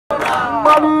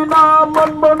মানি না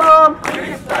মানব না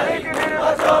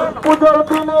পূজার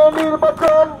দিনে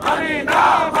নির্বাচন।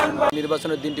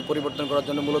 নির্বাচনের দিনটি পরিবর্তন করার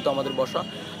জন্য মূলত আমাদের বসা।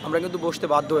 আমরা কিন্তু বসতে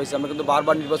বাধ্য হয়েছি। আমরা কিন্তু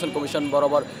বারবার নির্বাচন কমিশন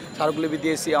বরাবর স্মারকলিপি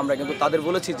দিয়েছি। আমরা কিন্তু তাদের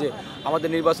বলেছি যে আমাদের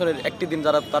নির্বাচনের একটি দিন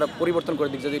তারা পরিবর্তন করে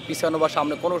দিক, যদি পিছানো বা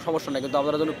সামনে কোনো সমস্যা নেই, কিন্তু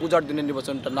আমাদের জন্য পূজার দিনের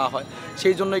নির্বাচনটা না হয়।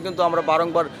 সেই জন্যই কিন্তু আমরা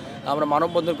বারংবার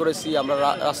মানববন্ধন করেছি, আমরা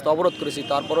রাস্তা অবরোধ করেছি।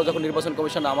 তারপরেও যখন নির্বাচন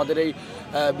কমিশন আমাদের এই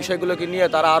বিষয়গুলোকে নিয়ে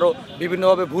তারা আরও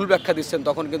বিভিন্নভাবে ভুল ব্যাখ্যা দিচ্ছেন,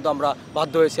 তখন কিন্তু আমরা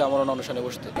বাধ্য হয়েছি আমরণ অনশনে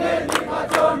বসতে।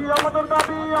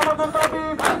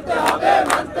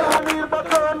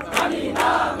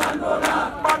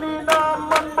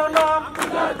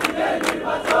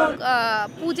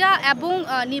 পূজা এবং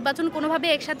নির্বাচন কোনোভাবে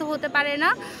একসাথে হতে পারে না।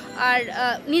 আর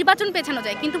নির্বাচন পেছানো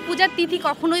যায়, কিন্তু পূজার তিথি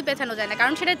কখনোই পেছানো যায় না,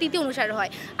 কারণ সেটা তিথি অনুসারে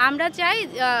হয়। আমরা চাই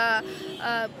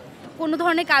কোনো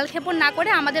ধরনের কালক্ষেপণ না করে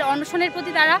আমাদের অনশনের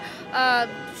প্রতি তারা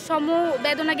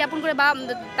সমবেদনা জ্ঞাপন করে বা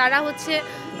তারা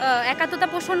একাত্মতা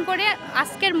পোষণ করে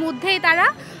আজকের মধ্যেই তারা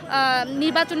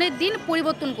নির্বাচনের দিন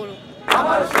পরিবর্তন করুক।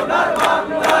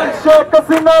 শেখ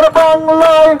হাসিনার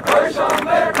বাংলায়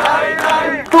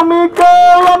তুমি কে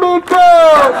আমি কে,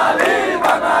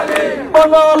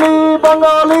 বাঙালি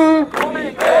বাঙালি,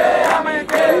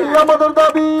 আমাদের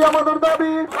দাবি